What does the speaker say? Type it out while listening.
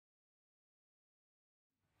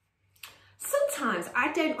Sometimes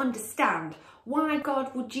I don't understand why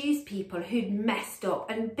God would use people who'd messed up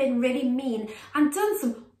and been really mean and done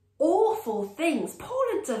some awful things. Paul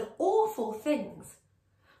had done awful things.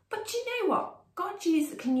 But do you know what? God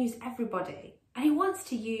can use everybody, and he wants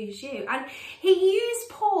to use you. And he used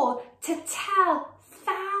Paul to tell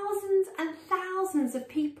thousands and thousands of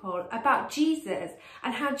people about Jesus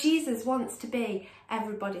and how Jesus wants to be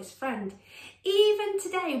everybody's friend. Even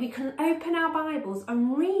today, we can open our Bibles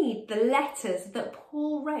and read the letters that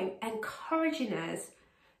Paul wrote, encouraging us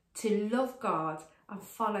to love God and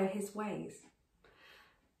follow his ways.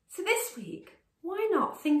 So this week, why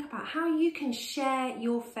not think about how you can share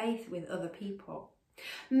your faith with other people?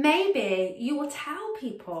 Maybe you will tell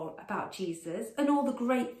people about Jesus and all the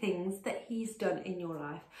great things that he's done in your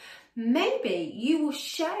life. Maybe you will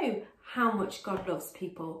show how much God loves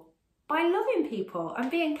people by loving people and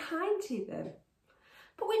being kind to them.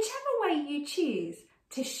 But whichever way you choose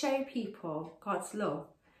to show people God's love,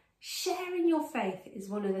 sharing your faith is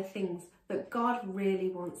one of the things that God really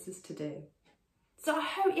wants us to do. So I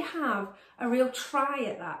hope you have a real try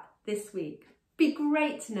at that this week. Be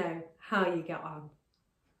great to know how you get on.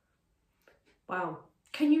 Well,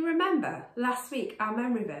 can you remember last week our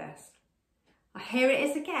memory verse? Here it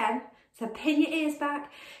is again. So pin your ears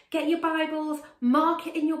back, get your Bibles, mark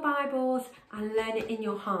it in your Bibles and learn it in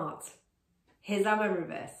your heart. Here's our memory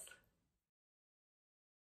verse.